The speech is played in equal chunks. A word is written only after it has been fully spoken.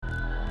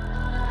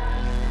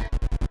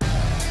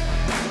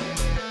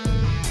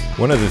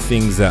One of the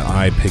things that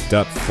I picked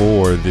up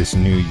for this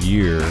new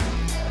year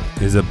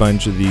is a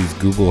bunch of these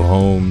Google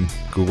Home,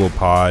 Google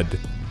Pod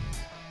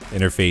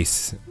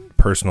interface,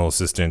 personal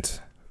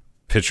assistant,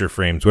 picture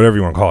frames, whatever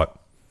you want to call it.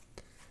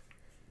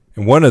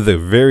 And one of the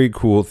very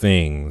cool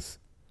things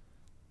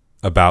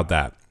about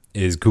that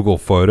is Google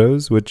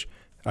Photos, which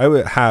I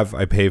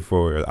pay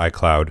for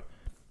iCloud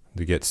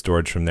to get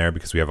storage from there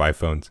because we have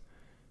iPhones.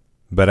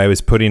 But I was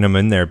putting them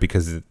in there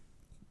because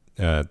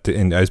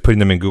and I was putting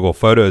them in Google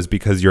Photos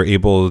because you're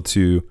able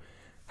to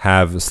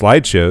have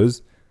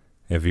slideshows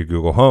if you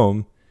Google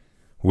Home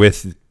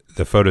with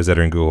the photos that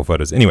are in Google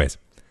Photos. Anyways,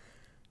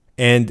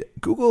 and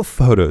Google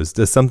Photos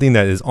does something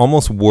that is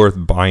almost worth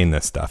buying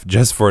this stuff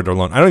just for it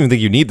alone. I don't even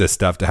think you need this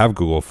stuff to have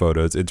Google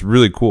Photos. It's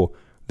really cool.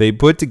 They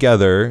put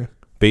together,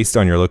 based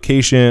on your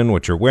location,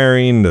 what you're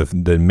wearing, the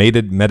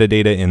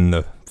metadata in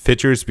the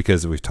pictures,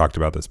 because we've talked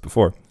about this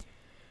before.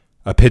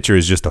 A picture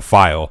is just a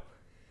file.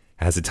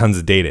 It has tons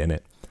of data in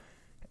it.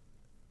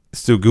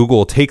 So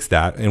Google takes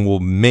that and will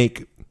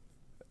make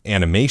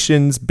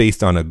animations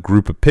based on a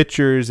group of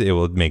pictures. It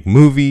will make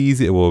movies.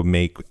 It will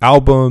make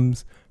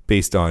albums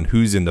based on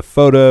who's in the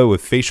photo with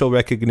facial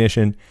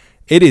recognition.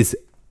 It is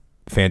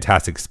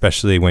fantastic,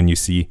 especially when you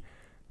see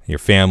your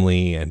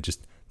family and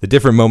just the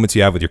different moments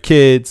you have with your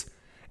kids.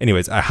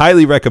 Anyways, I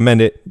highly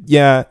recommend it.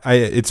 Yeah,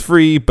 it's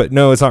free, but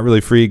no, it's not really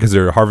free because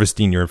they're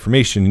harvesting your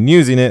information and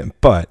using it.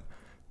 But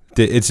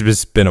it's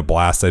just been a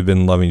blast. I've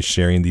been loving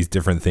sharing these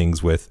different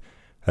things with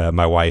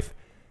my wife.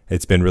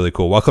 It's been really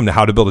cool. Welcome to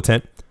How to Build a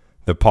Tent,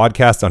 the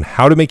podcast on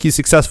how to make you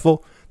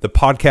successful, the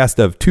podcast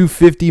of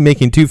 250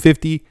 making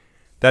 250.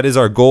 That is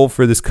our goal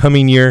for this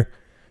coming year,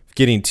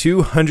 getting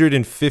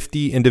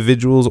 250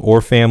 individuals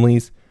or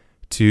families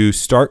to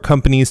start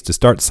companies, to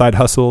start side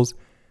hustles,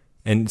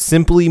 and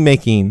simply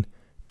making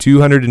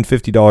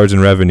 $250 in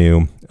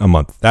revenue a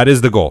month. That is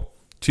the goal.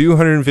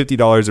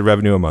 $250 of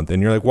revenue a month.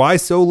 And you're like, why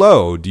so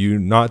low? Do you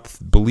not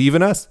believe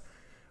in us?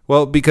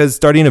 Well, because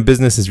starting a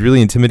business is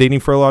really intimidating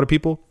for a lot of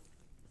people.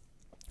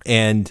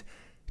 And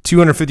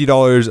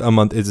 $250 a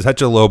month is such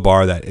a low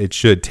bar that it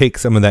should take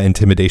some of that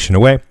intimidation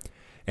away.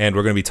 And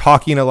we're going to be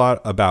talking a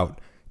lot about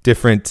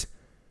different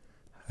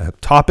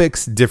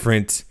topics,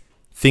 different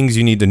things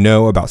you need to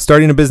know about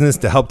starting a business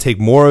to help take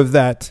more of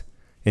that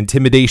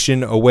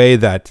intimidation away,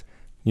 that,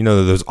 you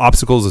know, those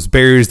obstacles, those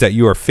barriers that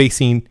you are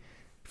facing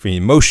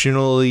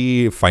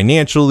emotionally,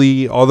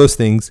 financially, all those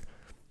things,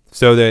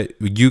 so that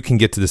you can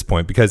get to this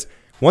point. Because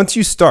once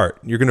you start,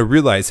 you're going to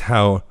realize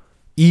how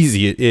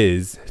easy it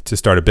is to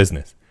start a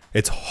business.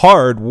 It's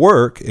hard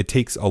work. It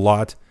takes a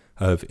lot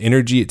of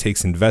energy. It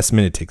takes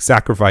investment. It takes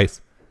sacrifice.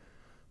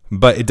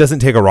 But it doesn't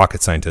take a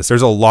rocket scientist.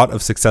 There's a lot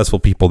of successful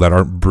people that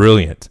aren't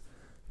brilliant,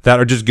 that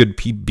are just good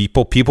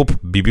people that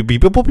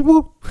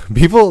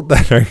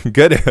are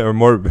good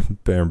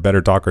or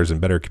better talkers and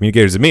better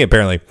communicators than me,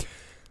 apparently.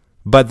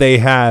 But they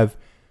have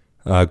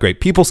great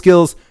people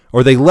skills,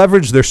 or they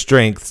leverage their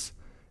strengths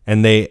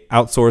and they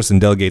outsource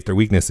and delegate their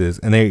weaknesses.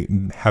 And they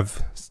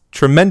have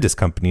tremendous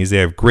companies. They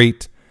have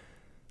great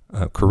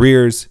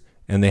careers,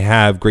 and they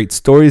have great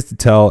stories to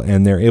tell,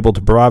 and they're able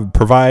to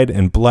provide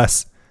and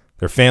bless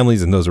their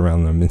families and those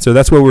around them. And so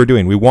that's what we're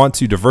doing. We want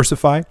to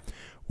diversify.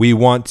 We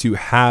want to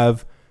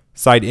have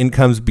side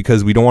incomes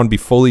because we don't want to be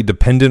fully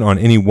dependent on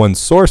any one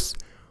source.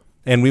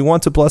 And we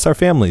want to bless our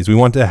families. We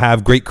want to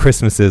have great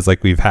Christmases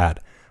like we've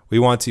had. We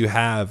want to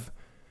have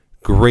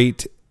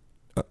great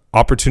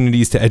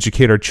opportunities to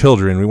educate our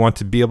children. We want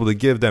to be able to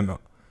give them,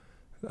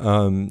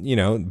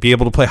 be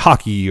able to play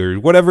hockey or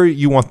whatever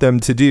you want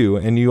them to do.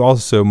 And you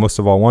also, most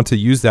of all, want to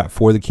use that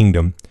for the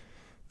kingdom,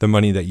 the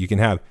money that you can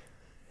have.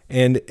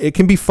 And it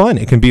can be fun.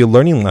 It can be a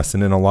learning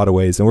lesson in a lot of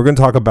ways. And we're going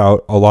to talk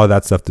about a lot of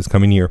that stuff this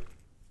coming year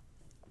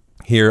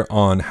here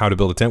on How to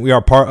Build a Tent. We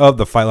are part of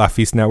the Fight Laugh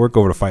Feast Network.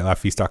 Go over to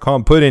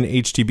fightlaughfeast.com, put in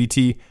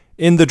HTBT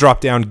in the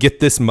drop down,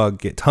 get this mug,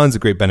 get tons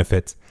of great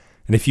benefits.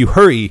 And if you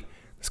hurry,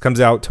 this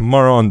comes out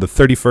tomorrow on the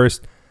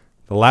 31st,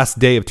 the last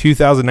day of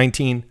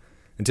 2019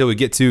 until we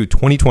get to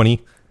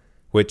 2020,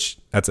 which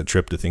that's a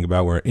trip to think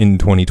about. We're in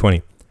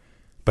 2020.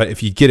 But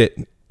if you get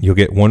it, you'll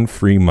get one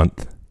free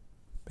month.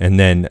 And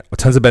then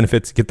tons of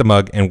benefits, get the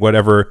mug, and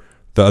whatever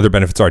the other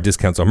benefits are,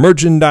 discounts on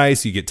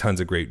merchandise. You get tons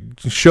of great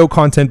show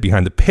content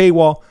behind the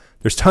paywall.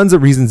 There's tons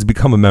of reasons to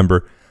become a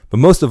member. But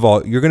most of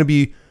all, you're going to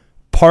be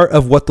part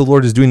of what the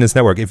Lord is doing in this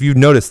network. If you've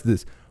noticed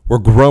this, we're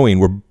growing.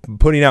 We're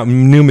putting out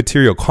new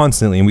material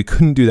constantly, and we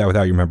couldn't do that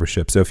without your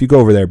membership. So if you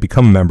go over there,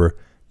 become a member,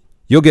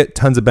 you'll get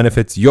tons of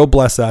benefits. You'll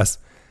bless us,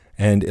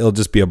 and it'll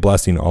just be a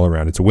blessing all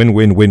around. It's a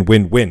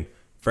win-win-win-win-win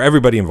for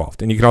everybody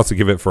involved. And you can also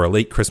give it for a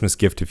late Christmas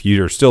gift if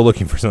you're still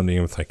looking for something.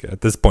 It's like,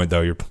 at this point,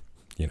 though, you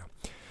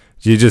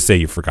just say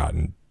you've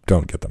forgotten.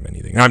 Don't get them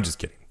anything. I'm just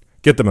kidding.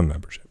 Get them a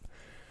membership.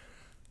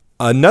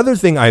 Another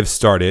thing I've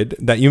started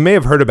that you may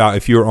have heard about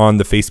if you're on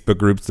the Facebook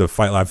groups, the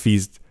Fight Laugh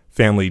Feast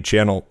family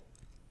channel,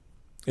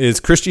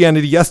 is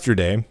Christianity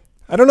Yesterday.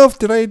 I don't know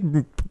did I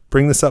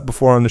bring this up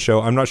before on the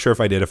show? I'm not sure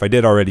if I did. If I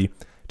did already,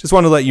 just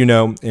want to let you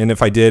know. And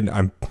if I did,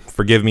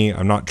 forgive me.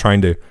 I'm not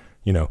trying to,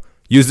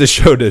 use this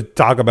show to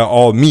talk about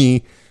all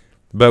me.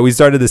 But we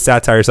started the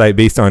satire site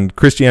based on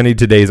Christianity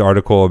Today's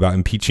article about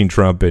impeaching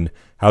Trump and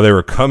how they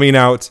were coming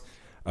out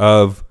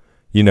of,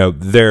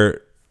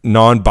 their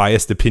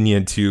non-biased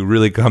opinion to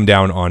really come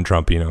down on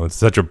Trump. It's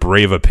such a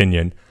brave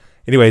opinion.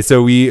 Anyway,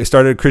 so we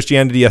started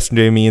Christianity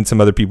yesterday, me and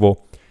some other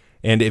people.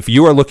 And if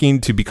you are looking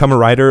to become a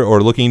writer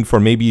or looking for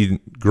maybe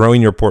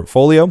growing your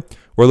portfolio,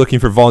 we're looking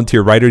for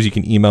volunteer writers. You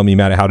can email me,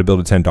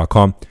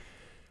 matt@howtobuildatent.com.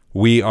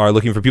 We are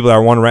looking for people that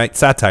want to write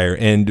satire,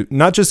 and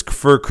not just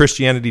for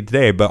Christianity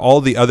Today, but all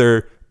the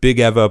other Big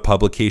Eva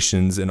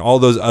publications and all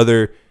those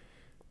other,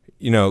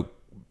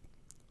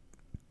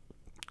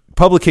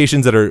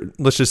 publications that are,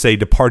 let's just say,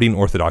 departing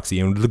orthodoxy.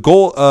 And the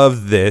goal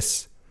of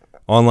this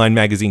online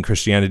magazine,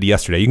 Christianity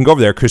Yesterday, you can go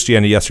over there,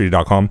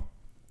 christianityyesterday.com,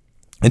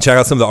 and check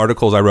out some of the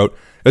articles I wrote.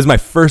 It was my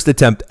first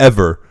attempt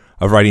ever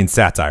of writing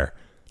satire.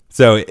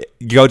 So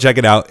go check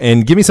it out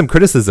and give me some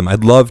criticism.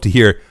 I'd love to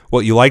hear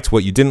what you liked,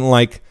 what you didn't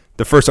like.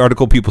 The first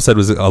article people said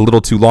was a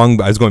little too long,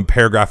 but I was going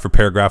paragraph for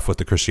paragraph with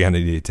the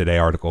Christianity Today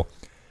article.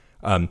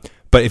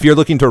 But if you're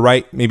looking to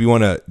write, maybe you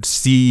want to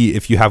see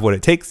if you have what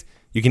it takes,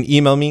 you can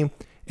email me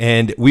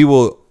and we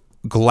will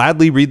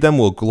gladly read them.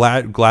 We'll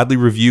gladly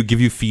review, give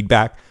you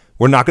feedback.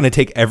 We're not going to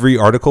take every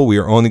article. We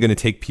are only going to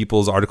take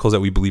people's articles that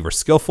we believe are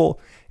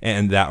skillful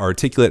and that are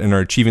articulate and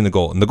are achieving the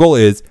goal. And the goal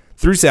is,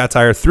 through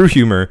satire, through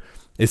humor,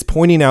 is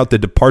pointing out the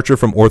departure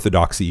from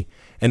orthodoxy.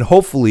 And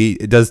hopefully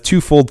it does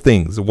twofold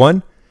things.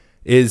 One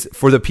is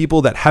for the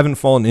people that haven't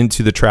fallen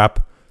into the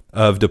trap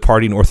of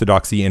departing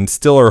orthodoxy and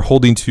still are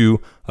holding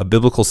to a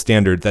biblical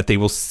standard, that they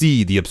will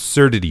see the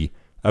absurdity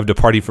of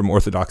departing from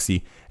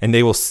orthodoxy and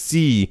they will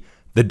see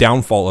the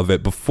downfall of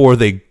it before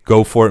they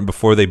go for it,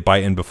 before they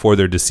bite and before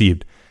they're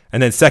deceived.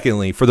 And then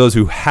secondly, for those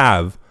who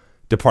have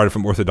departed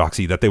from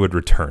orthodoxy, that they would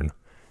return.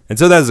 And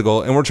so that is the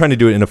goal. And we're trying to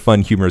do it in a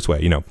fun, humorous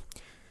way.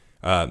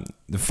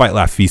 The Fight,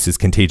 Laugh, Feast is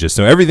contagious.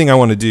 So everything I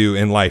want to do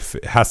in life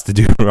has to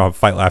do about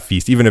Fight, Laugh,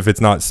 Feast, even if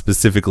it's not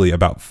specifically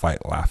about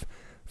Fight, Laugh,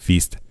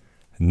 Feast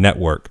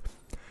Network.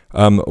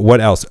 What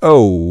else? If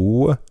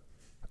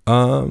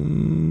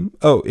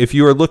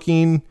you are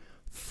looking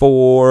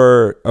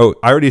for, I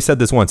already said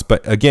this once,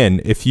 but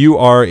again, if you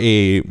are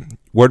a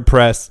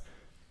WordPress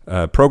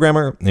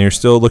programmer and you're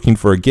still looking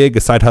for a gig, a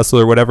side hustle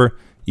or whatever,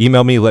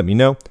 email me, let me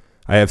know.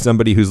 I have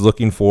somebody who's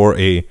looking for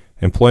a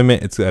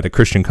employment. It's at a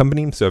Christian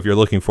company. So if you're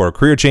looking for a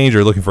career change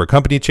or looking for a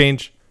company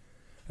change,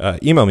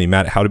 email me,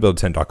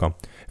 matt@howtobuildatent.com.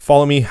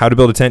 Follow me, How to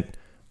Build a Tent.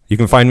 You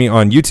can find me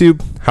on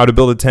YouTube, How to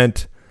Build a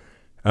Tent.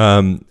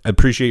 I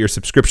appreciate your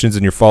subscriptions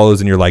and your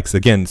follows and your likes.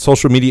 Again,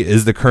 social media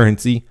is the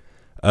currency.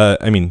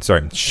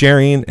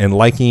 Sharing and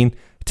liking,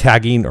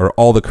 tagging are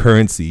all the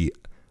currency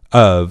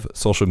of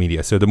social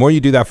media. So the more you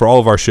do that for all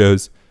of our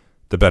shows,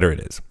 the better it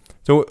is.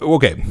 So,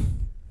 okay.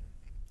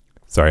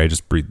 Sorry, I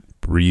just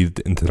breathed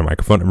into the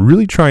microphone. I'm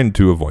really trying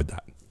to avoid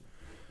that.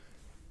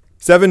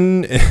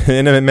 7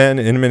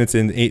 minutes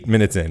in, 8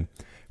 minutes in,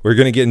 we're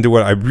going to get into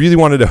what I really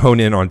wanted to hone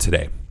in on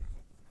today.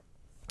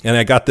 And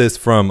I got this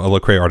from a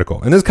Lecrae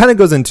article. And this kind of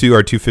goes into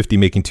our 250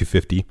 making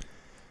 250.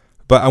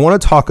 But I want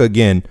to talk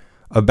again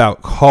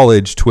about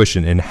college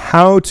tuition and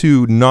how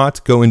to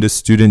not go into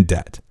student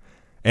debt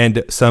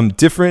and some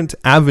different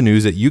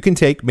avenues that you can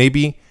take,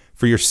 maybe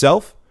for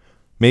yourself,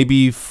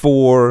 maybe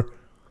for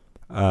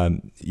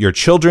your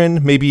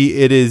children.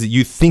 Maybe it is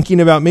you thinking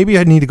about, maybe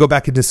I need to go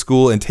back into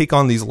school and take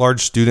on these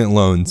large student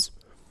loans.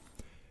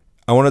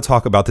 I want to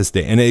talk about this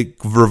today, and it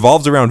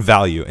revolves around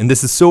value. And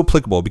this is so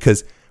applicable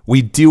because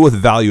we deal with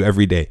value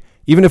every day.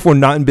 Even if we're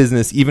not in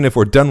business, even if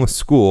we're done with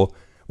school,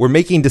 we're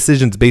making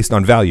decisions based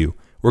on value.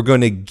 We're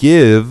going to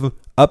give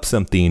up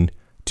something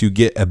to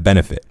get a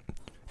benefit.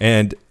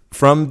 And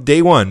from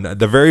day one,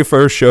 the very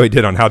first show I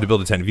did on How to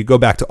Build a Tent, if you go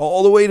back to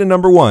all the way to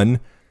number 1,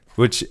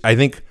 which I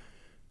think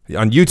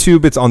on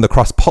YouTube, it's on the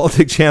Cross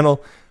Politics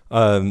channel.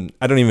 I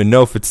don't even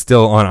know if it's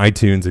still on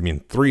iTunes.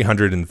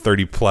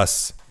 330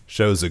 plus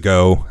shows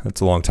ago. That's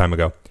a long time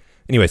ago.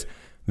 Anyways,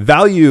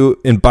 value,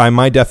 and by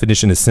my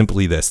definition, is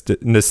simply this.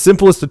 In the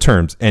simplest of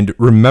terms, and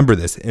remember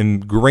this,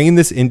 ingrain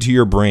this into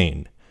your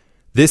brain.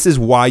 This is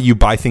why you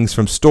buy things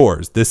from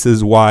stores. This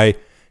is why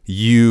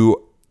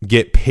you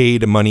get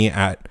paid money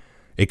at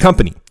a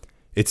company.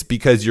 It's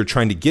because you're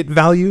trying to get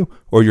value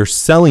or you're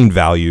selling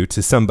value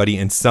to somebody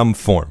in some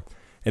form.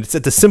 And it's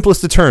at the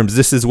simplest of terms,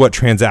 this is what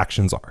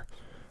transactions are.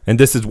 And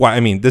this is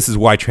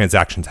why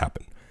transactions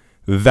happen.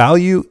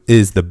 Value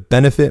is the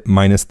benefit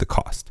minus the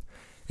cost.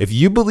 If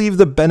you believe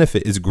the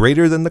benefit is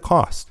greater than the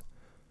cost,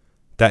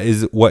 that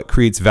is what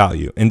creates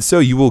value. And so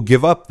you will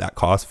give up that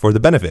cost for the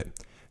benefit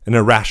in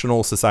a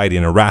rational society,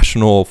 in a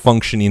rational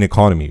functioning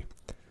economy.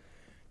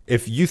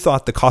 If you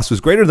thought the cost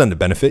was greater than the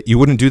benefit, you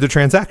wouldn't do the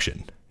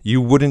transaction. It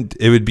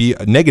would be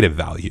a negative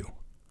value.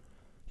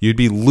 You'd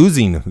be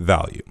losing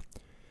value.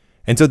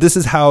 And so this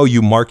is how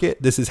you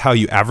market. This is how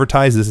you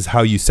advertise. This is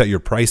how you set your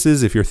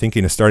prices. If you're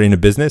thinking of starting a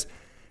business,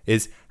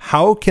 is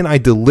how can I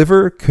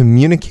deliver,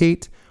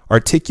 communicate,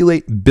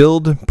 articulate,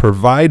 build,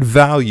 provide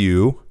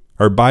value,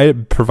 or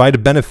provide a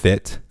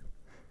benefit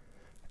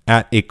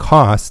at a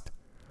cost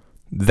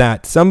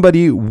that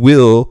somebody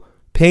will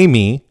pay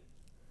me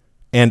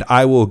and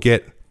I will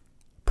get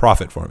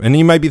profit for them. And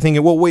you might be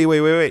thinking, well,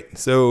 wait.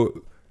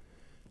 So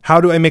how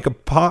do I make a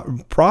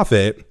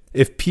profit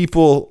if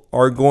people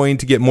are going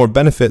to get more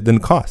benefit than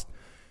cost?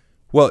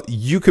 Well,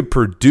 you could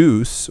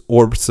produce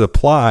or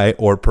supply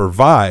or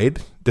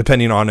provide,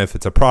 depending on if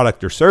it's a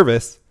product or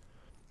service,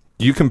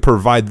 you can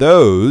provide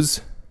those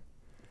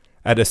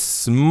at a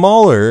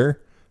smaller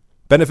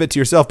benefit to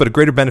yourself, but a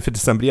greater benefit to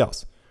somebody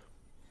else.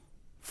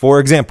 For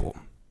example,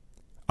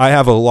 I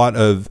have a lot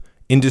of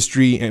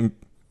industry and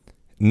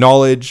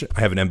knowledge. I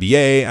have an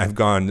MBA. I've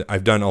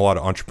done a lot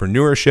of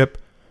entrepreneurship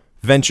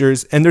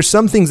ventures, and there's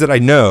some things that I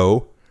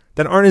know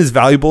that aren't as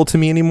valuable to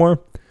me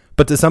anymore,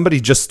 but to somebody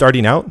just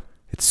starting out,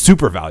 it's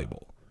super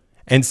valuable.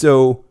 And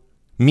so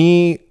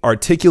me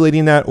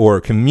articulating that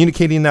or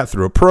communicating that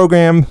through a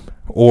program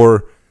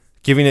or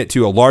giving it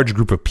to a large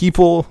group of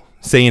people,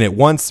 saying it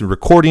once,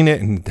 recording it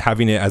and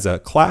having it as a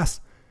class,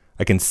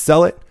 I can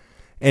sell it.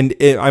 And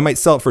I might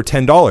sell it for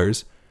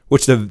 $10,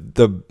 which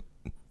the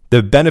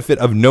benefit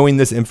of knowing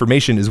this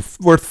information is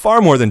worth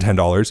far more than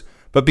 $10.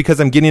 But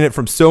because I'm getting it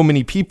from so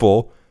many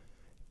people,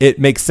 it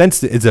makes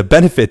sense. It's a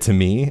benefit to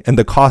me. And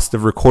the cost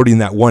of recording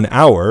that 1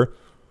 hour,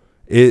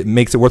 it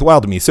makes it worthwhile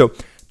to me. So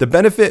the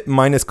benefit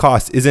minus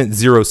cost isn't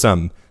zero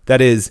sum.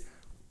 That is,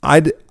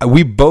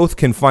 we both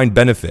can find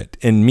benefit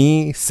in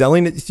me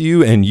selling it to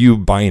you and you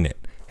buying it.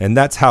 And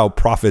that's how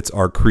profits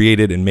are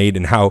created and made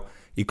and how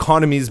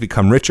economies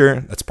become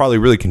richer. That's probably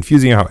really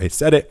confusing how I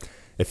said it.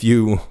 If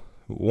you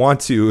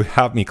want to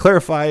have me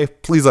clarify,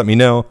 please let me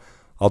know.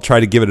 I'll try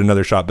to give it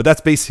another shot. But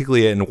that's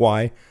basically it and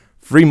why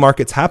free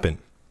markets happen.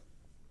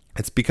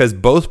 It's because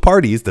both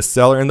parties, the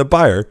seller and the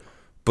buyer,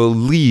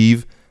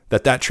 believe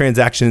that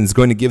transaction is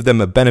going to give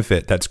them a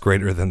benefit that's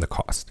greater than the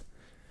cost.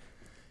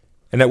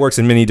 And that works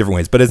in many different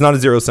ways, but it's not a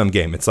zero-sum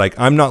game. It's like,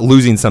 I'm not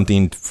losing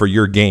something for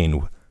your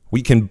gain.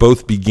 We can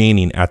both be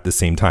gaining at the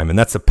same time. And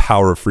that's the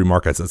power of free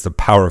markets. That's the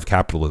power of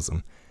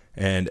capitalism.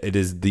 And it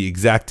is the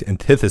exact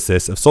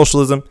antithesis of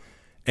socialism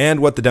and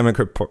what the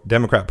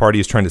Democrat Party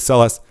is trying to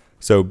sell us.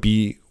 So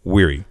be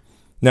wary.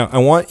 Now, I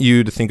want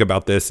you to think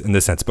about this in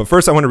this sense. But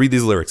first, I want to read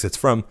these lyrics. It's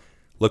from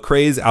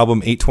Lecrae's album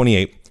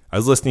 828. I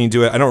was listening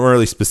to it. I don't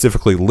really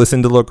specifically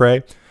listen to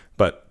Lecrae,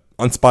 but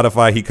on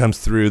Spotify, he comes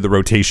through the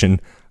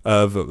rotation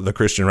of the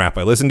Christian rap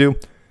I listen to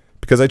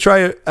because I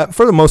try,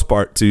 for the most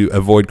part, to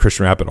avoid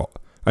Christian rap at all.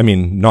 I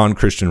mean,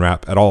 non-Christian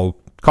rap at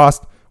all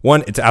cost.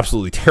 One, it's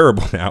absolutely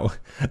terrible now.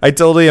 I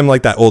totally am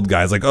like that old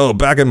guy. It's like, oh,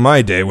 back in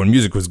my day when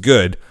music was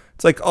good.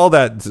 It's like all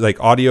that like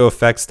audio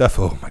effects stuff.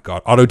 Oh my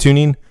God,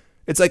 auto-tuning.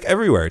 It's like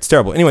everywhere. It's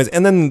terrible. Anyways,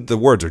 and then the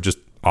words are just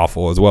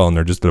awful as well, and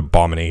they're just an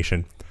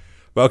abomination.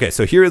 But okay,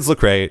 so here is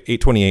Lecrae,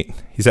 828.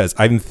 He says,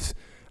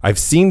 I've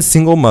seen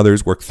single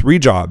mothers work 3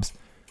 jobs,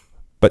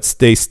 but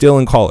stay still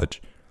in college.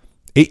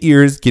 8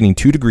 years getting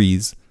 2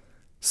 degrees,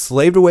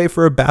 slaved away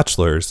for a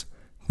bachelor's,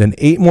 then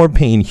 8 more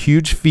paying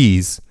huge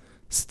fees,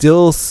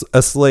 still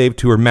a slave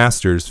to her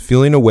master's,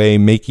 feeling away,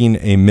 making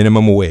a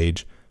minimum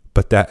wage,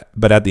 but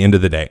at the end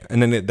of the day.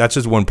 And then that's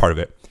just one part of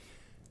it.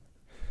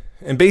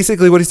 And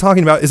basically what he's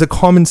talking about is a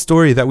common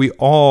story that we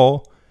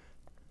all,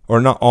 or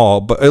not all,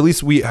 but at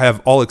least we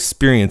have all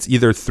experienced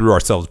either through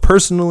ourselves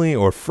personally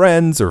or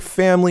friends or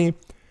family,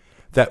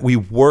 that we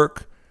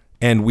work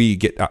and we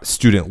get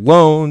student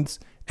loans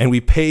and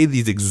we pay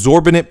these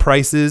exorbitant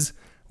prices.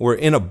 We're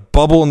in a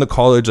bubble in the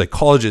college. Like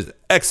college is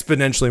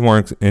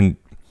exponentially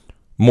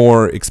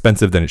more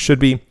expensive than it should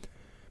be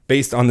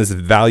based on this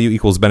value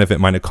equals benefit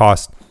minus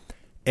cost.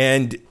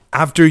 And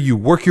after you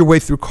work your way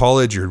through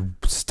college, you're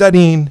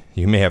studying,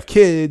 you may have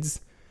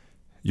kids,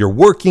 you're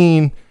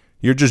working,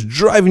 you're just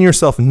driving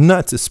yourself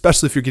nuts,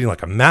 especially if you're getting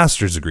like a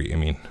master's degree. I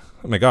mean,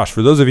 oh my gosh,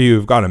 for those of you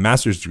who've gotten a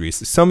master's degree,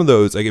 some of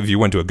those, like if you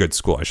went to a good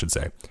school, I should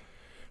say,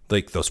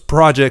 like those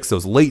projects,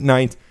 those late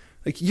nights,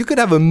 like you could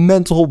have a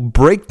mental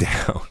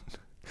breakdown.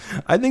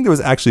 I think there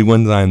was actually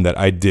one time that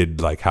I did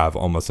like have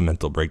almost a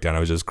mental breakdown. I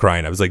was just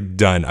crying. I was like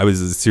done. I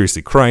was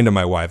seriously crying to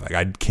my wife. Like,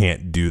 I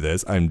can't do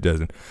this. I'm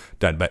done.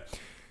 But,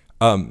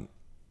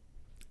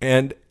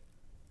 and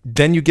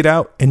then you get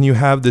out and you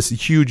have this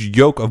huge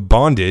yoke of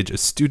bondage, a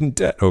student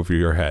debt over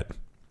your head.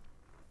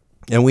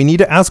 And we need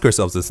to ask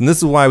ourselves this. And this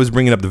is why I was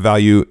bringing up the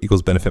value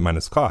equals benefit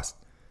minus cost.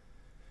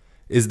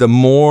 Is the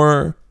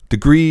more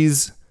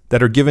degrees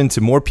that are given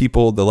to more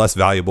people, the less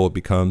valuable it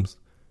becomes.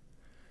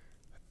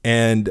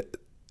 And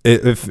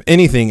if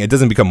anything, it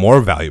doesn't become more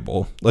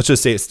valuable. Let's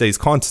just say it stays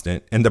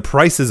constant and the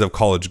prices of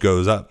college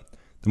goes up.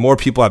 The more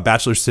people have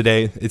bachelors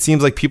today, it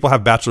seems like people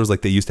have bachelors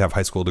like they used to have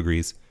high school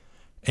degrees,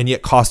 and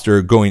yet costs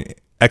are going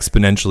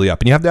exponentially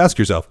up. And you have to ask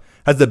yourself,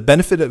 has the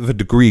benefit of a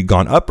degree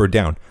gone up or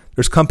down?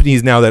 There's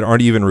companies now that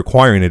aren't even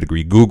requiring a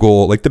degree.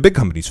 Google, like the big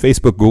companies,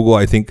 Facebook, Google,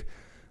 I think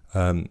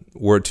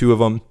were 2 of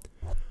them.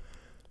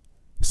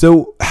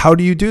 So how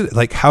do you do that?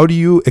 Like, how do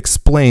you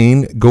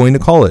explain going to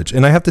college?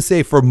 And I have to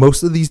say, for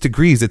most of these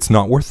degrees, it's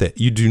not worth it.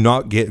 You do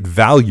not get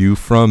value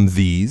from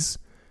these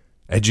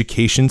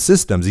education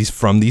systems,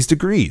 from these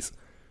degrees.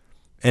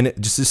 And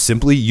it just is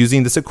simply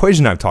using this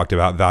equation I've talked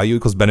about, value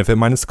equals benefit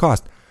minus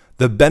cost.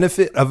 The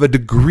benefit of a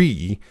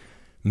degree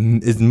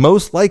is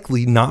most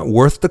likely not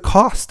worth the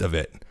cost of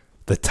it.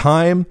 the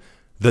time,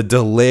 the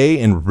delay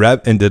in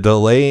the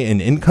delay in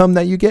income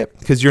that you get,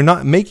 because you're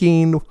not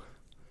making,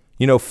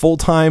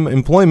 full-time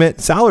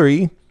employment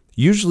salary.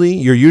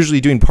 You're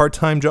usually doing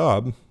part-time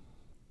job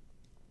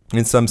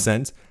in some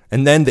sense.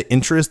 And then the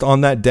interest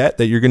on that debt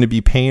that you're going to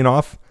be paying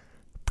off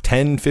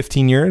 10,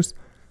 15 years,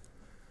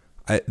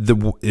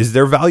 is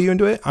there value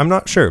into it? I'm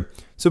not sure.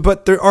 So,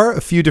 but there are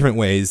a few different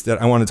ways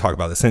that I want to talk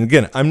about this. And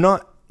again, I'm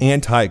not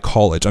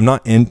anti-college. I'm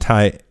not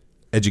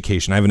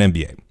anti-education. I have an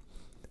MBA.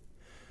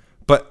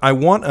 But I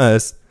want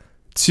us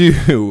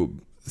to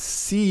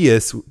see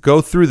us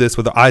go through this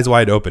with our eyes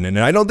wide open. And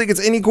I don't think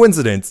it's any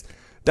coincidence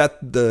that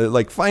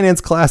the finance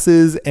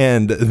classes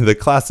and the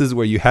classes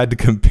where you had to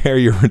compare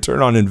your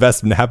return on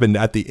investment happened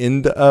at the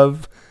end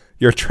of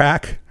your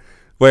track,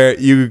 where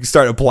you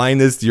start applying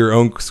this to your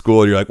own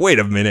school. You're like, wait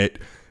a minute,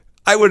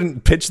 I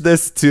wouldn't pitch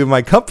this to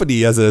my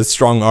company as a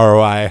strong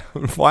ROI.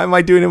 Why am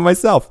I doing it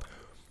myself?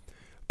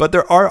 But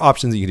there are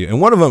options that you can do.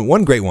 And one of them,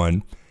 one great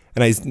one,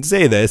 and I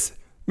say this,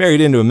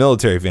 married into a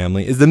military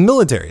family, is the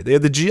military. They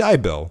have the GI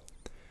Bill.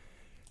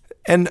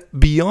 And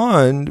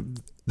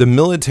beyond the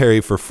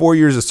military, for 4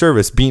 years of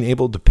service, being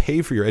able to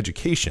pay for your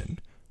education,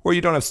 where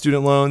you don't have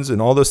student loans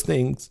and all those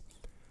things.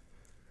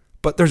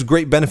 But there's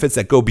great benefits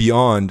that go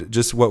beyond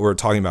just what we're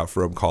talking about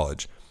from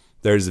college.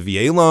 There's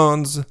VA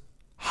loans,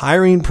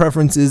 hiring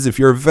preferences if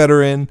you're a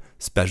veteran,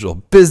 special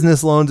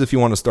business loans if you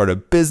want to start a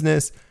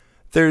business.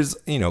 There's,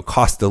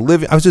 cost of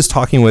living. I was just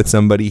talking with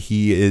somebody.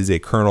 He is a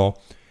colonel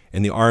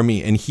in the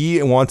Army, and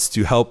he wants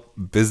to help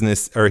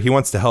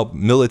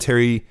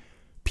military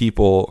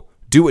people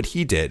do what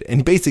he did.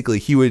 And basically,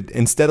 he would,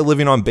 instead of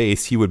living on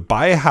base, he would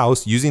buy a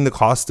house using the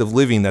cost of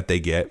living that they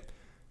get.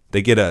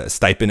 They get a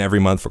stipend every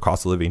month for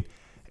cost of living.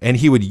 And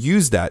he would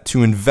use that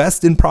to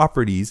invest in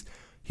properties.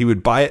 He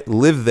would buy it,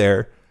 live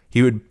there.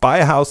 He would buy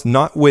a house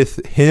not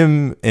with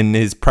him and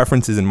his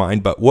preferences in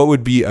mind, but what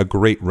would be a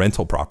great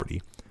rental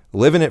property.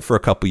 Live in it for a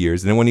couple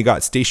years. And then when he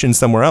got stationed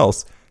somewhere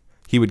else,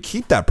 he would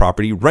keep that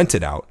property, rent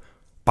it out,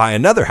 buy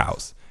another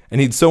house,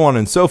 and he'd so on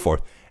and so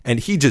forth. And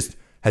he just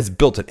has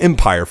built an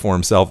empire for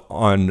himself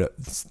on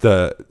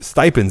the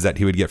stipends that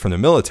he would get from the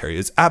military.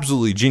 It's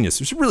absolutely genius.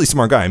 He's a really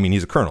smart guy. I mean,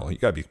 he's a colonel. You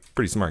gotta be a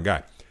pretty smart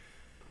guy.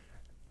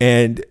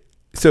 And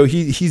so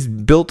he's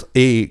built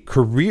a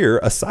career,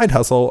 a side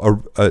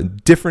hustle, a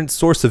different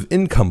source of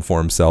income for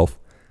himself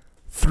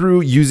through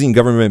using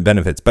government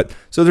benefits. But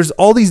so there's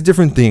all these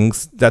different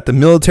things that the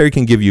military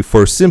can give you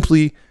for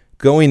simply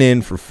going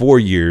in for 4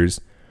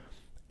 years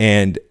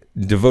and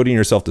devoting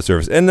yourself to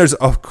service. And there's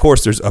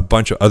a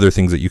bunch of other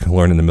things that you can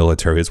learn in the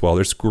military as well.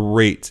 There's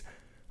great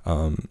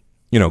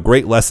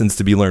lessons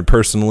to be learned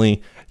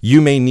personally.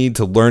 You may need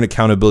to learn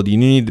accountability.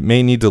 You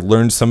may need to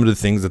learn some of the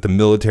things that the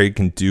military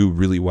can do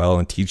really well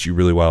and teach you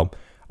really well.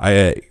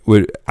 I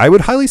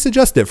would highly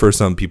suggest it for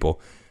some people.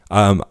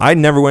 I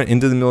never went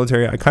into the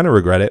military. I kind of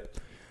regret it.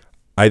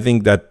 I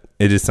think that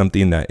it is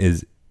something that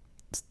is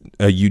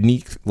a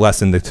unique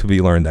lesson to be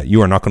learned that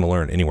you are not going to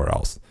learn anywhere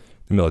else,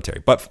 the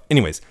military. But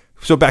anyways,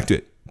 so back to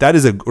it. That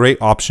is a great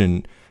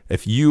option.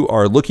 If you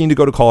are looking to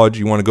go to college,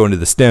 you want to go into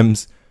the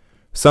STEMs,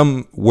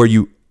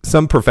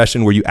 some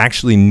profession where you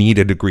actually need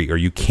a degree or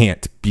you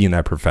can't be in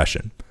that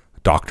profession.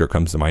 Doctor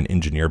comes to mind,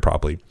 engineer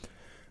probably.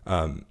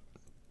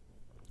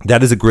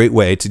 That is a great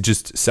way to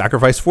just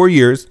sacrifice 4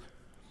 years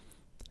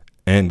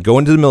and go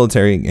into the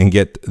military and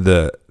get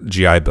the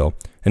GI Bill.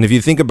 And if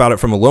you think about it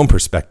from a loan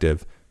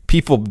perspective,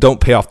 people don't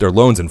pay off their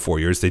loans in 4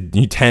 years. They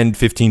need 10,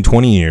 15,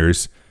 20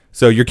 years.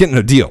 So you're getting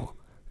a deal.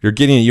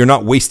 You're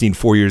not wasting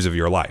 4 years of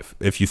your life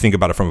if you think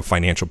about it from a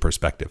financial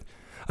perspective.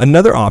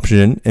 Another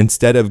option,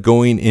 instead of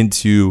going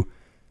into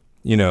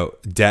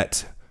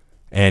debt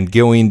and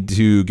going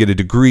to get a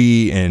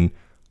degree in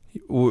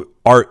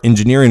art,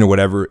 engineering, or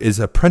whatever, is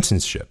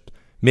apprenticeship.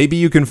 Maybe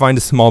you can find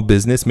a small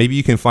business. Maybe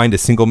you can find a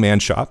single man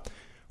shop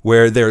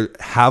where they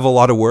have a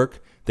lot of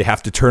work. They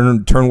have to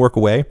turn work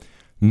away.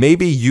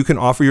 Maybe you can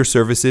offer your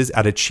services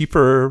at a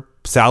cheaper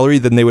salary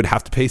than they would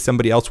have to pay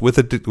somebody else with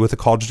a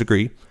college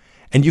degree.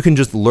 And you can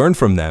just learn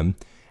from them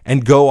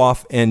and go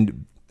off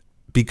and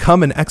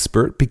become an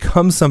expert,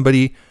 become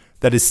somebody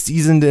that is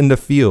seasoned in the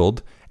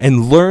field,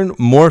 and learn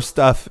more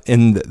stuff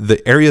in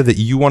the area that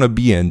you want to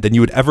be in than you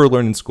would ever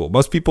learn in school.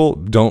 Most people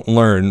don't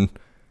learn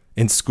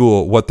in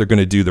school what they're going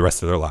to do the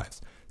rest of their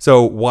lives.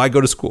 So why go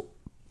to school?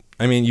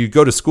 I mean, you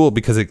go to school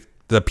because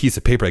the piece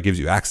of paper that gives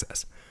you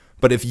access.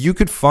 But if you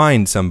could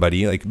find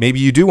somebody, like maybe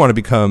you do want to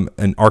become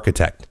an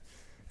architect,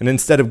 and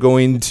instead of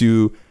going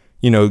to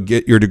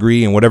get your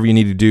degree and whatever you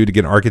need to do to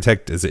get an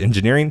architect as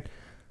engineering,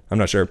 I'm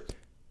not sure,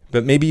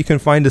 but maybe you can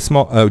find a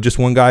small, just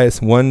one guy,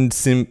 one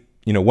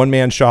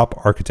man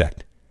shop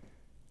architect,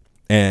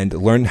 and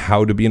learn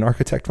how to be an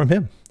architect from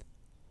him.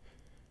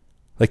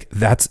 Like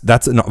that's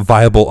a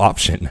viable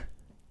option.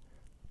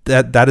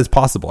 That is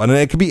possible, and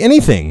it could be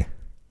anything.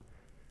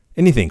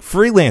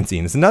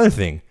 Freelancing is another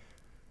thing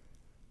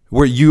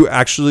where you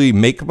actually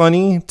make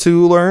money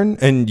to learn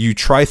and you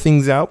try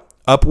things out.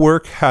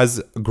 Upwork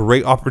has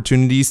great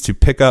opportunities to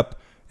pick up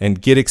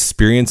and get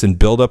experience and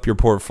build up your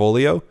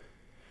portfolio.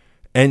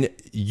 And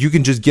you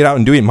can just get out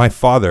and do it. My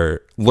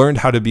father learned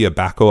how to be a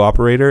backhoe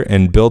operator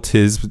and built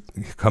his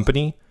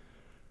company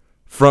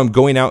from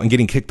going out and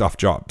getting kicked off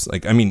jobs.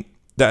 Like, I mean,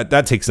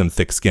 that takes some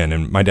thick skin,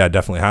 and my dad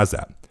definitely has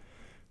that.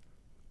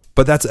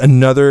 But that's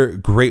another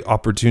great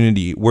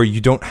opportunity where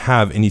you don't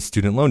have any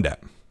student loan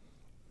debt.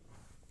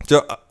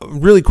 So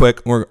really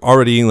quick, we're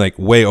already like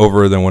way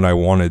over than what I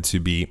wanted to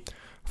be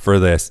for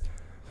this,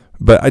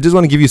 but I just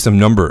want to give you some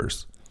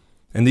numbers,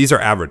 and these are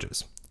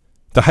averages.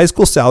 The high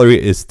school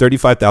salary is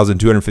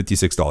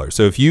 $35,256.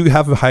 So if you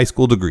have a high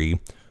school degree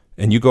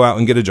and you go out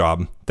and get a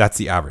job, that's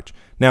the average.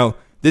 Now,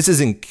 this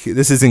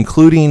is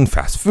including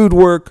fast food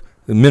work,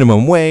 the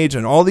minimum wage,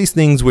 and all these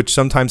things which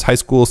sometimes high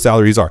school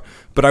salaries are.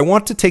 But I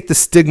want to take the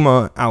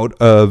stigma out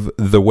of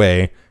the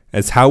way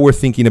as how we're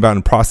thinking about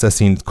and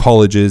processing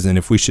colleges, and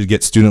if we should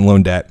get student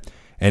loan debt,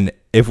 and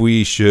if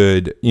we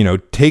should,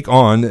 take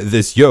on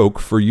this yoke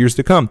for years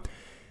to come.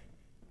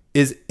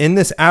 Is in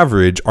this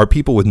average are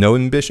people with no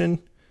ambition,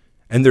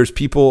 and there's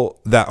people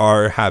that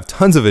have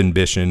tons of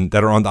ambition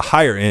that are on the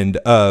higher end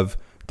of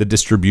the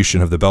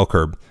distribution of the bell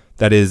curve.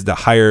 That is the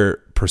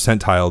higher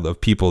percentile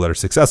of people that are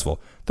successful.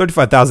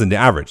 35,000 to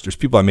average. There's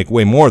people that make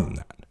way more than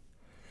that.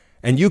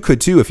 And you could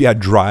too, if you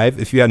had drive,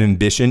 if you had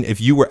ambition, if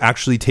you were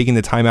actually taking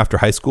the time after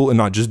high school and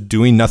not just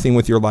doing nothing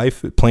with your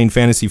life, playing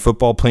fantasy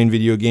football, playing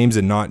video games,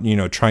 and not,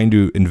 trying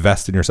to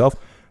invest in yourself.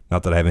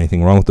 Not that I have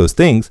anything wrong with those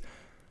things.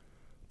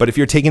 But if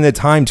you're taking the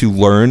time to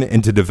learn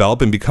and to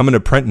develop and become an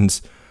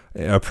apprentice,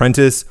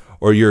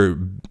 or you're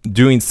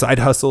doing side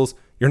hustles,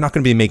 you're not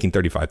going to be making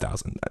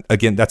 $35,000.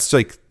 Again, that's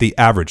like the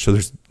average. So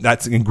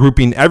that's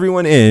grouping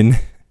everyone in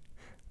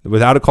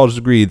without a college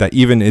degree that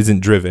even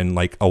isn't driven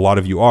like a lot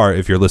of you are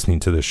if you're listening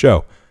to this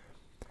show.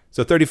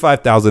 So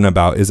 $35,000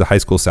 about is a high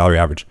school salary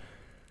average.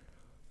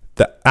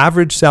 The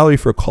average salary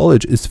for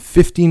college is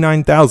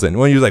 $59,000.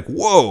 When you're like,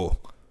 whoa,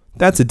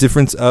 that's a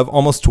difference of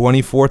almost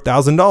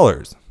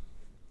 $24,000.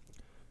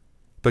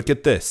 But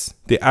get this,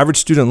 the average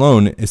student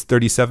loan is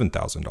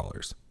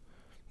 $37,000.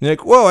 You're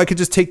like, whoa, I could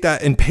just take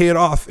that and pay it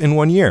off in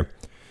 1 year.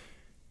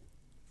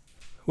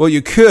 Well,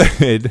 you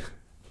could,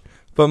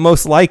 but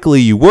most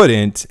likely you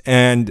wouldn't.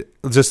 And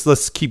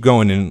let's keep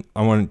going. And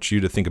I want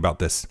you to think about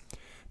this.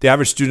 The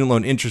average student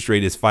loan interest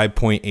rate is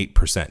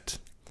 5.8%.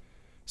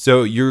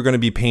 So you're going to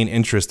be paying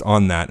interest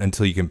on that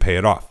until you can pay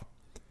it off.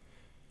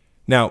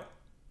 Now,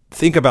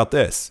 think about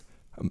this.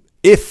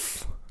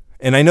 If,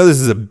 and I know this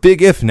is a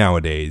big if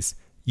nowadays,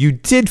 you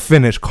did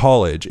finish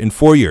college in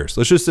 4 years.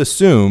 Let's just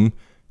assume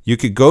you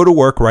could go to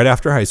work right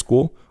after high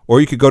school, or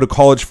you could go to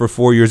college for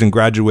 4 years and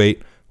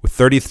graduate with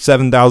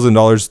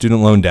 $37,000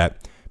 student loan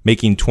debt,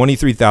 making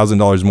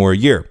 $23,000 more a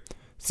year.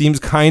 Seems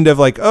kind of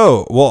like,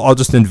 oh, well, I'll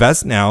just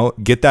invest now,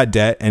 get that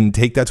debt, and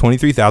take that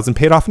 $23,000,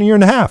 pay it off in a year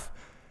and a half.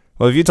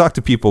 Well, if you talk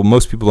to people,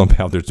 most people don't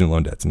pay off their student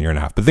loan debts in a year and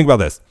a half. But think about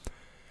this.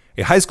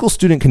 A high school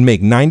student can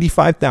make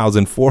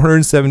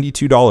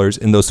 $95,472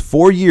 in those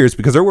 4 years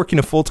because they're working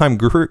a full-time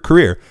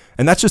career.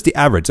 And that's just the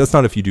average. That's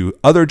not if you do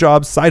other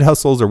jobs, side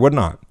hustles, or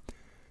whatnot.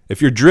 If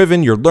you're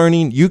driven, you're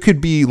learning, you could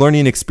be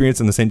learning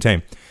experience in the same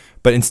time.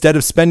 But instead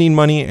of spending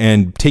money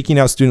and taking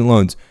out student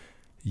loans,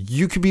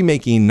 you could be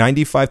making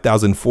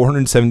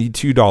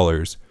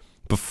 $95,472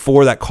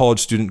 before that college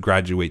student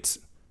graduates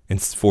in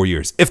 4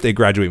 years, if they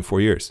graduate in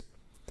 4 years.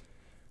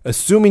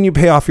 Assuming you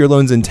pay off your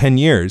loans in 10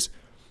 years,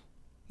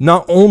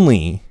 not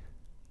only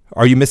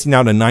are you missing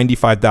out on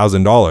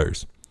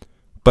 $95,000,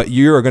 but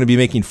you're going to be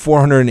making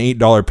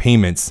 $408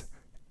 payments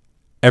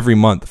every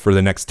month for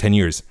the next 10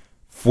 years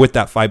with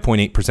that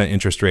 5.8%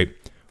 interest rate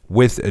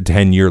with a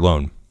 10-year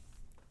loan.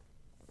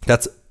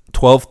 That's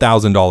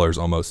 $12,000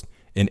 almost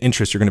in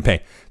interest you're going to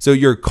pay. So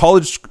your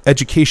college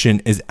education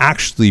is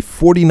actually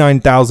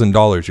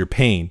 $49,000 you're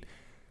paying,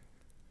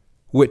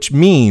 which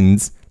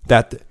means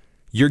that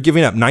you're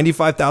giving up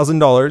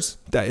 $95,000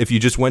 that if you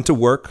just went to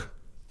work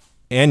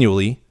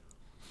annually,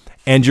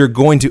 and you're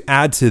going to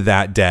add to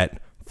that debt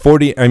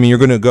you're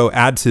going to go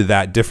add to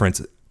that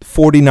difference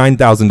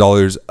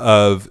 $49,000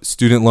 of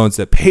student loans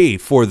that pay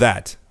for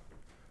that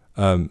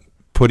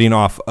putting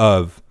off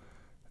of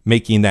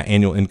making that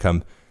annual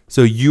income.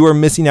 So you are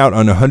missing out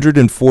on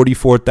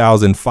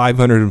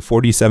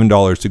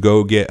 $144,547 to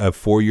go get a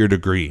 4-year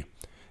degree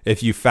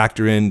if you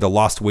factor in the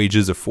lost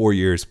wages of 4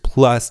 years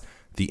plus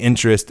the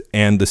interest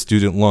and the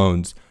student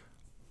loans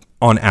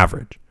on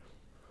average.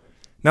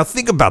 Now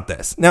think about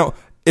this. Now,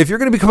 if you're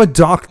going to become a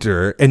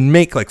doctor and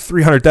make like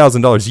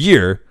 $300,000 a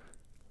year,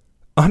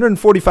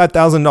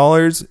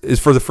 $145,000 is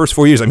for the first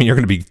 4 years. I mean, you're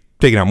going to be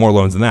taking out more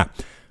loans than that.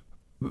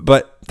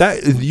 But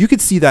that you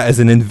could see that as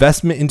an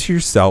investment into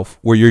yourself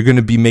where you're going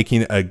to be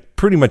making a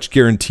pretty much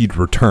guaranteed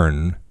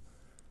return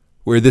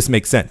where this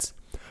makes sense.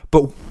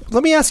 But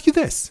let me ask you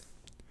this.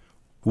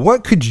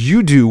 What could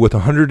you do with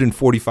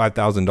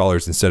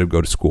 $145,000 instead of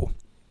go to school?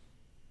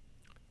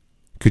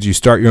 Could you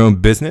start your own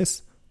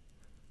business?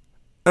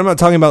 I'm not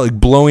talking about like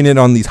blowing it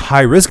on these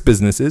high risk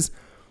businesses,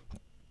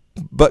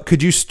 but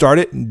could you start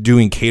it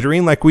doing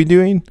catering like we're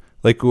doing?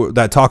 Like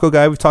that taco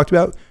guy we've talked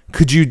about?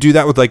 Could you do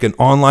that with like an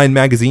online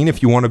magazine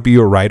if you want to be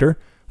a writer?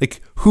 Like,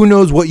 who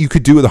knows what you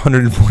could do with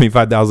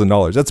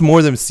 $145,000? That's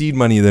more than seed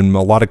money than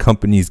a lot of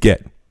companies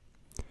get.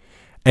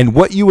 And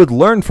what you would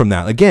learn from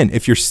that, again,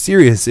 if you're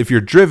serious, if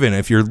you're driven,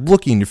 if you're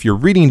looking, if you're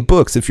reading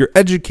books, if you're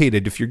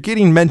educated, if you're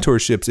getting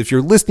mentorships, if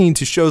you're listening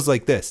to shows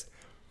like this,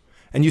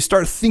 and you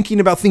start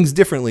thinking about things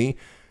differently,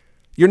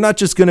 you're not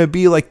just going to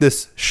be like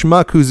this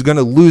schmuck who's going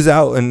to lose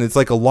out and it's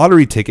like a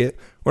lottery ticket.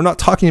 We're not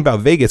talking about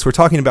Vegas. We're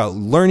talking about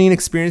learning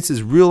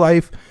experiences, real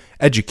life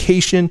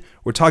education.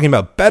 We're talking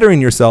about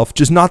bettering yourself,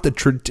 just not the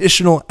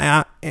traditional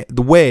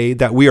the way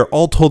that we are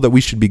all told that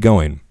we should be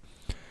going.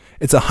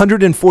 It's a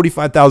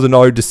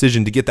 $145,000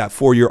 decision to get that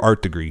 4-year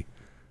art degree.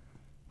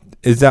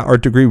 Is that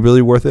art degree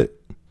really worth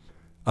it?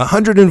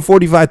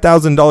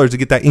 $145,000 to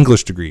get that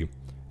English degree.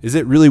 Is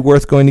it really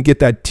worth going to get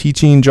that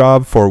teaching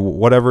job for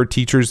whatever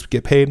teachers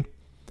get paid?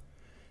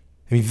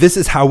 I mean, this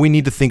is how we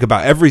need to think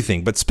about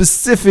everything, but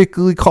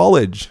specifically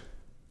college.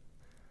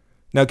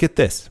 Now get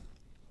this.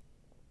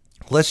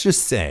 Let's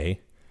just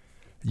say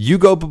you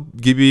go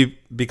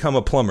become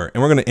a plumber,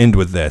 and we're going to end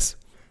with this.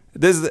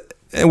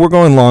 And we're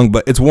going long,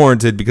 but it's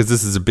warranted because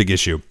this is a big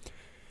issue.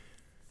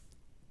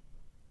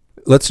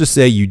 Let's just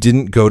say you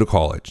didn't go to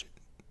college.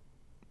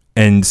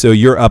 And so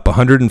you're up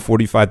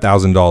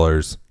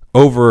 $145,000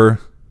 over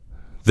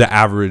the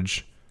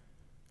average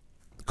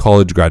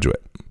college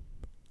graduate.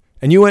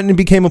 And you went and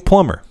became a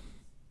plumber.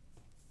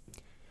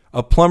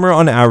 A plumber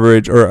on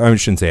average, or I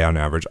shouldn't say on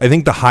average, I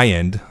think the high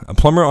end, a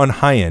plumber on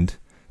high end.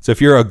 So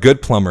if you're a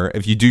good plumber,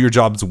 if you do your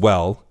jobs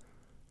well,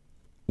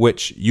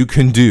 which you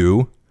can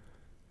do,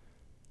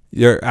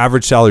 your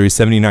average salary is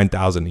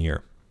 $79,000 a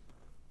year.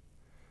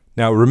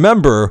 Now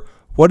remember,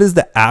 what is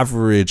the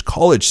average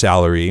college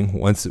salary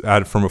once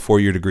added from a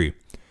 4-year degree?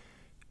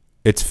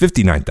 It's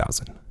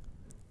 $59,000.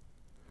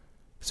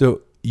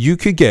 So you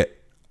could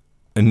get,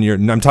 and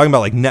I'm talking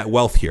about like net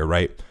wealth here,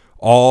 right?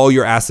 All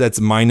your assets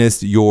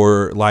minus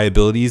your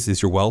liabilities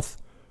is your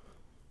wealth.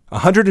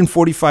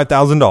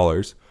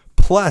 $145,000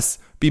 plus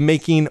be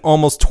making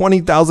almost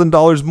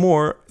 $20,000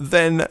 more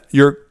than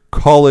your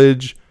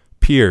college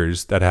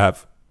peers that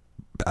have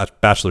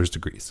bachelor's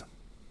degrees.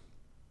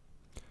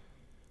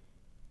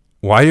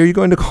 Why are you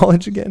going to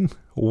college again?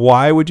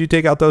 Why would you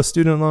take out those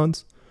student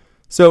loans?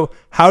 So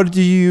how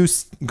do you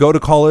go to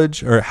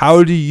college, or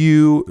how do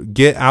you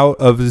get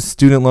out of the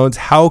student loans?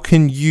 How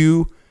can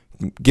you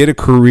get a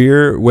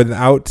career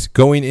without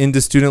going into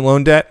student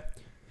loan debt?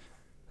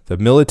 The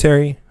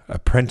military,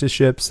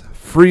 apprenticeships,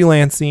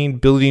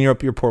 freelancing, building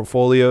up your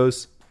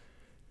portfolios,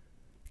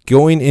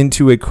 going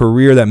into a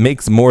career that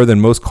makes more than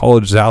most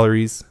college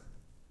salaries,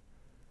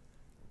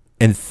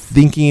 and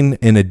thinking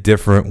in a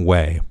different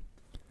way.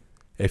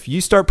 If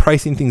you start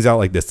pricing things out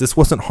like this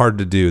wasn't hard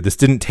to do. This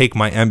didn't take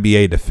my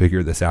MBA to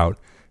figure this out.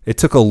 It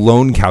took a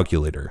loan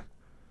calculator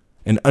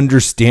and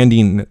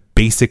understanding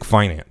basic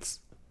finance.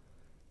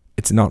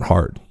 It's not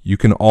hard. You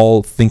can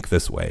all think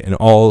this way and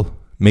all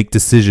make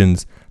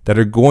decisions that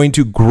are going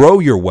to grow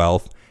your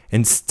wealth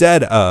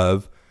instead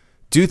of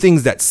do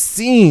things that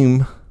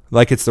seem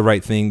like it's the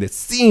right thing, that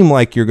seem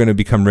like you're going to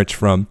become rich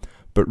from,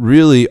 but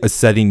really are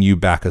setting you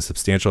back a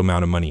substantial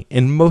amount of money.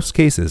 In most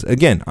cases,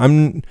 again,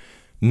 I'm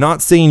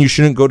not saying you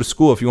shouldn't go to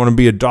school if you want to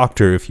be a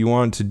doctor, if you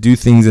want to do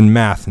things in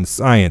math and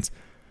science.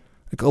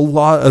 Like, a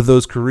lot of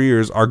those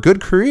careers are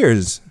good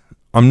careers.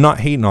 I'm not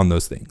hating on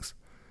those things.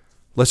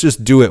 Let's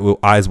just do it with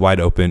eyes wide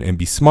open and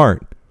be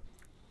smart.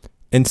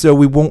 And so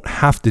we won't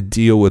have to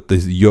deal with the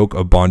yoke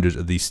of bondage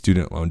of these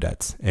student loan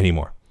debts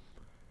anymore.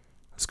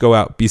 Let's go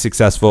out, be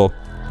successful.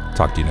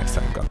 Talk to you next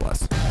time. God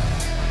bless.